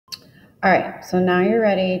All right, so now you're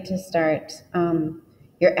ready to start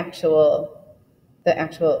your the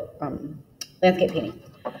actual landscape painting.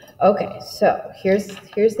 Okay, so here's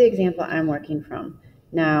the example I'm working from.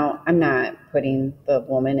 Now, I'm not putting the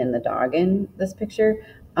woman and the dog in this picture.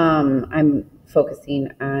 I'm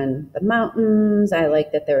focusing on the mountains. I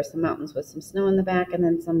like that there were some mountains with some snow in the back and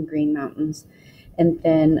then some green mountains. And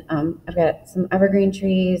then I've got some evergreen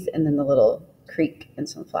trees and then the little creek and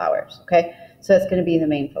some flowers, okay? So that's gonna be the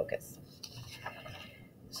main focus.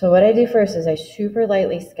 So what I do first is I super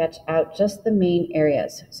lightly sketch out just the main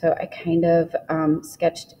areas. So I kind of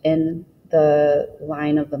sketched in the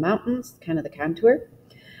line of the mountains, kind of the contour.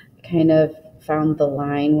 I kind of found the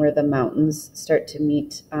line where the mountains start to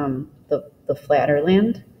meet the flatter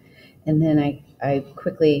land. And then I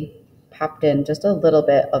quickly popped in just a little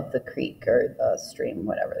bit of the creek or the stream,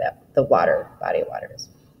 whatever the body of water is.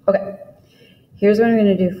 Okay, here's what I'm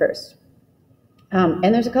gonna do first.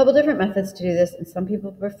 And there's a couple different methods to do this, and some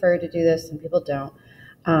people prefer to do this, some people don't.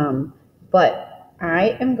 But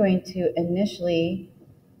I am going to initially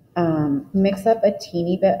mix up a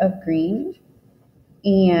teeny bit of green,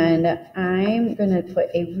 and I'm going to put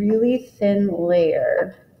a really thin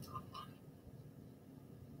layer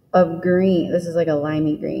of green. This is like a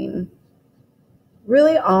limey green.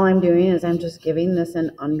 Really all I'm doing is I'm just giving this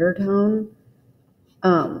an undertone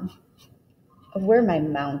of where my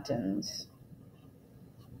mountains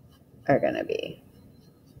are going to be.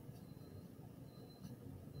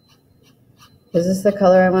 Is this the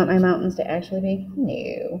color I want my mountains to actually be?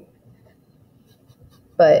 No.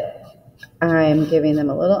 But I'm giving them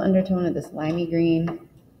a little undertone of this limey green.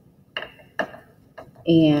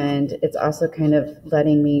 And it's also kind of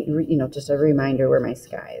letting me, just a reminder where my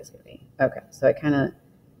sky is going to be. Okay, so I kind of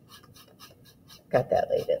got that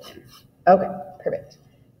laid in there. Okay, perfect.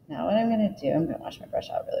 Now what I'm going to do, I'm going to wash my brush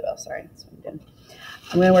out really well. Sorry, that's what I'm doing.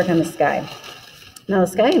 I'm going to work on the sky. Now the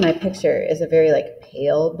sky in my picture is a very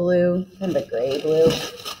pale blue, kind of a gray blue.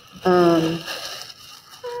 I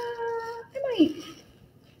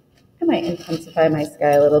might intensify my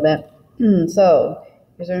sky a little bit. So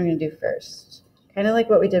here's what I'm going to do first. Kind of like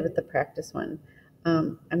what we did with the practice one.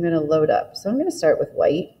 I'm going to load up. So I'm going to start with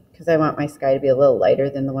white because I want my sky to be a little lighter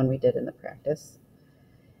than the one we did in the practice.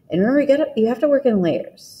 And remember, you have to work in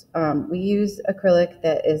layers. We use acrylic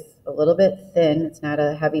that is a little bit thin. It's not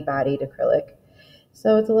a heavy-bodied acrylic.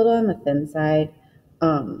 So it's a little on the thin side.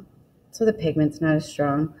 So the pigment's not as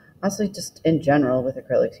strong. Also, just in general with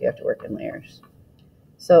acrylics, you have to work in layers.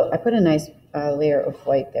 So I put a nice layer of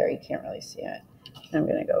white there. You can't really see it. I'm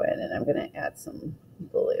going to go in and I'm going to add some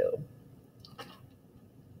blue.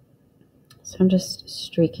 So I'm just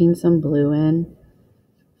streaking some blue in.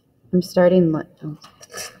 I'm starting,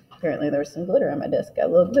 apparently there was some glitter on my disc. Got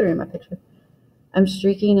a little glitter in my picture. I'm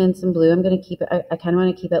streaking in some blue. I'm going to keep it, I kind of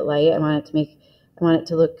want to keep it light. I want it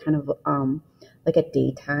to look kind of like a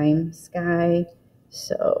daytime sky.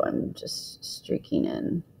 So I'm just streaking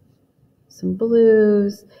in some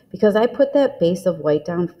blues. Because I put that base of white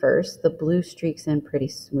down first, the blue streaks in pretty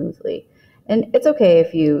smoothly. And it's okay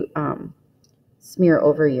if you smear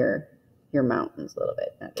over your mountains a little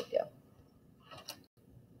bit, not a big deal.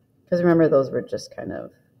 Because remember, those were just kind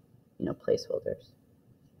of, placeholders.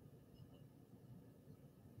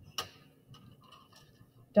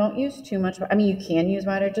 Don't use too much. I mean, you can use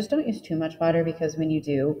water, just don't use too much water because when you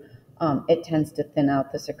do, it tends to thin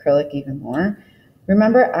out this acrylic even more.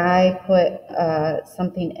 Remember, I put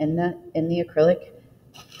something in the acrylic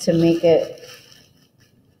to make it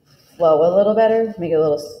flow a little better, make it a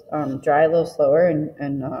little dry a little slower,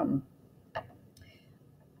 and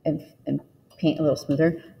paint a little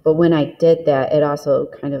smoother. But when I did that, it also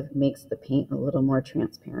kind of makes the paint a little more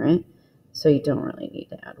transparent, so you don't really need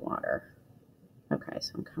to add water. Okay,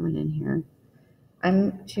 so I'm coming in here.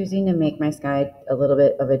 I'm choosing to make my sky a little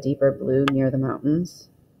bit of a deeper blue near the mountains.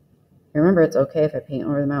 Remember, it's okay if I paint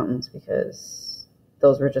over the mountains because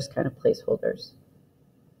those were just kind of placeholders.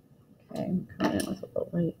 Okay, I'm coming in with a little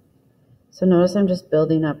white. So notice I'm just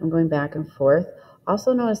building up. I'm going back and forth.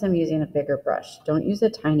 Also notice I'm using a bigger brush. Don't use a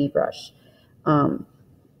tiny brush.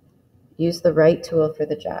 Use the right tool for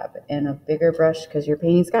the job and a bigger brush because you're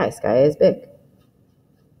painting sky. Sky is big.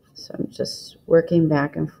 So I'm just working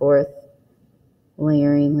back and forth,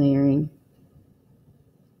 layering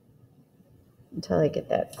until I get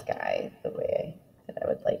that sky the way that I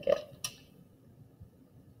would like it.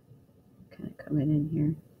 Kind of coming in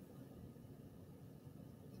here.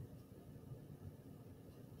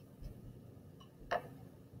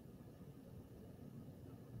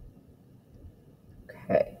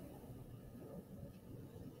 Okay.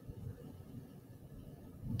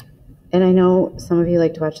 And I know some of you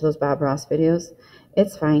like to watch those Bob Ross videos.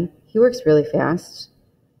 It's fine. he works really fast.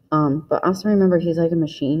 But also remember, he's like a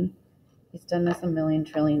machine. He's done this a million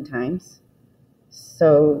trillion times.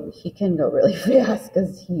 So he can go really fast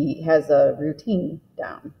because he has a routine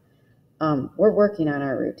down. We're working on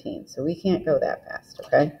our routine, so we can't go that fast,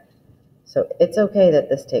 okay? So it's okay that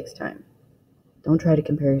this takes time. Don't try to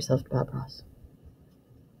compare yourself to Bob Ross.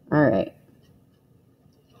 All right.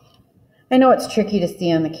 I know it's tricky to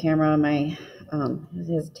see on the camera. It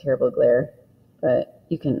has a terrible glare, but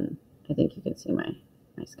I think you can see my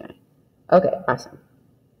sky. Okay, awesome.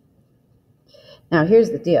 Now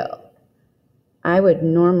here's the deal. I would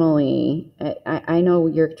normally, I know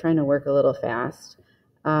you're trying to work a little fast.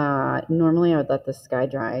 Normally I would let the sky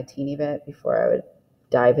dry a teeny bit before I would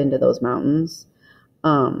dive into those mountains.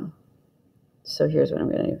 So here's what I'm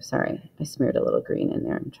going to do. Sorry, I smeared a little green in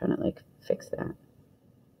there. I'm trying to like fix that.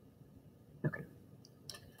 Okay.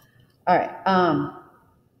 All right.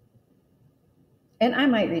 And I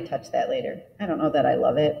might retouch that later. I don't know that I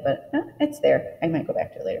love it, but it's there. I might go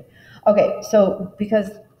back to it later. Okay, so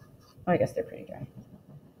I guess they're pretty dry.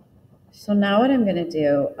 So now what I'm going to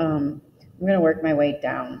do, I'm going to work my way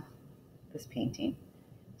down this painting.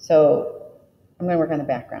 So I'm going to work on the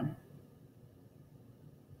background.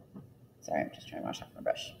 Sorry, I'm just trying to wash off my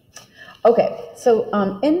brush. Okay, so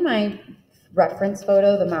in my reference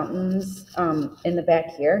photo, the mountains in the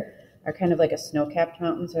back here are kind of like a snow-capped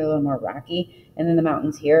mountain, so they're a little more rocky. And then the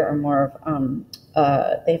mountains here are more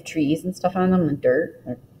of, they have trees and stuff on them and dirt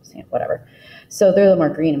or sand, whatever. So they're a little more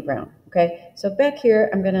green and brown, okay? So back here,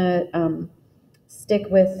 I'm gonna stick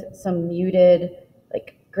with some muted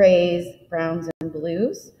like grays, browns, and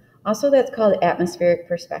blues. Also, that's called atmospheric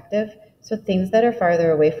perspective. So things that are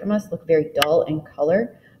farther away from us look very dull in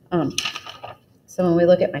color. So when we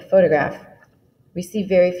look at my photograph, we see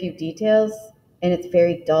very few details and it's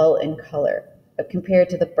very dull in color compared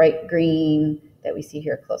to the bright green that we see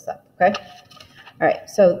here close up, okay? All right,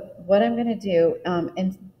 so what I'm gonna do,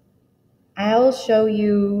 and I'll show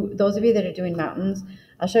you, those of you that are doing mountains,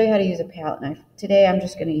 I'll show you how to use a palette knife. Today I'm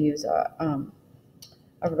just gonna use a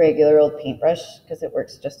regular old paintbrush because it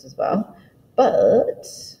works just as well, but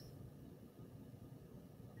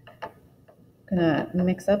I'm gonna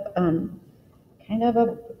mix up kind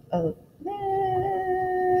of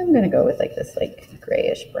I'm gonna go with like this like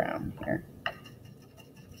grayish brown here.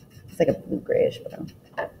 It's like a blue grayish brown.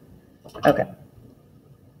 Okay.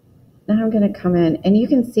 Now I'm gonna come in and you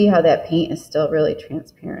can see how that paint is still really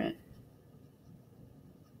transparent.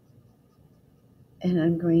 And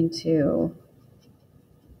I'm going to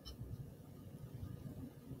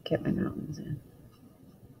get my mountains in.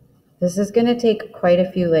 This is gonna take quite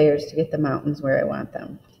a few layers to get the mountains where I want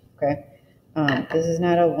them, okay? This is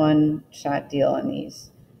not a one-shot deal on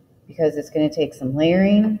these because it's going to take some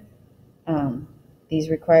layering. These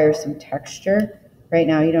require some texture. Right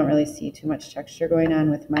now you don't really see too much texture going on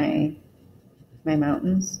with my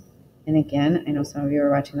mountains. And again, I know some of you are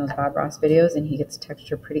watching those Bob Ross videos and he gets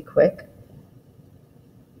texture pretty quick.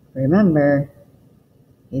 Remember,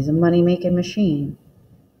 he's a money-making machine.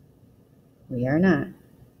 We are not.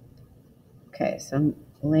 Okay, so I'm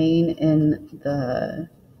laying in the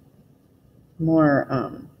more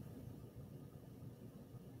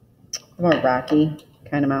rocky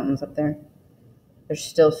kind of mountains up there. They're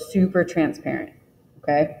still super transparent,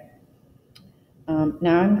 okay?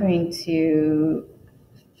 Now I'm going to,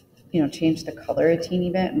 change the color a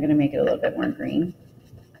teeny bit. I'm going to make it a little bit more green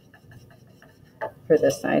for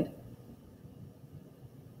this side.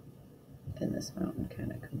 And this mountain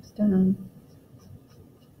kind of comes down.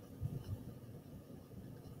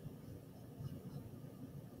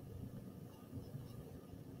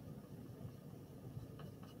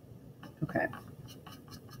 Okay,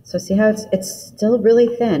 so see how it's still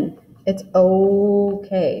really thin. It's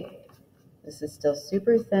okay. This is still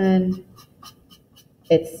super thin.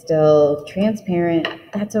 It's still transparent.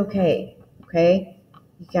 That's okay, okay?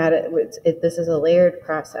 You got it. This is a layered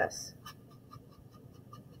process.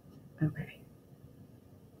 Okay.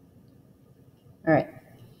 All right.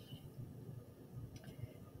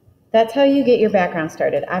 That's how you get your background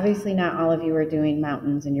started. Obviously, not all of you are doing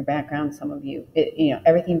mountains in your background. Some of you,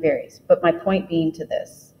 everything varies. But my point being to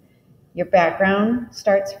this, your background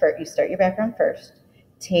starts first. You start your background first.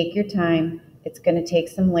 Take your time. It's going to take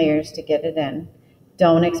some layers to get it in.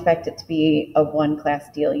 Don't expect it to be a one-class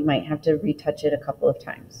deal. You might have to retouch it a couple of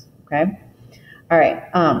times, okay? All right.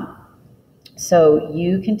 So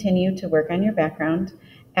you continue to work on your background.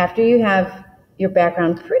 After you have your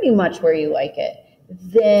background pretty much where you like it,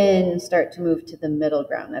 then start to move to the middle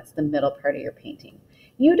ground. That's the middle part of your painting.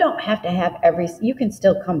 You don't have to have you can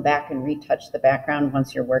still come back and retouch the background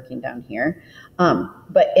once you're working down here.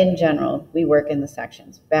 But in general, we work in the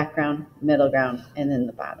sections, background, middle ground, and then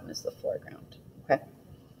the bottom is the foreground. Okay.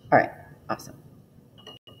 All right. Awesome.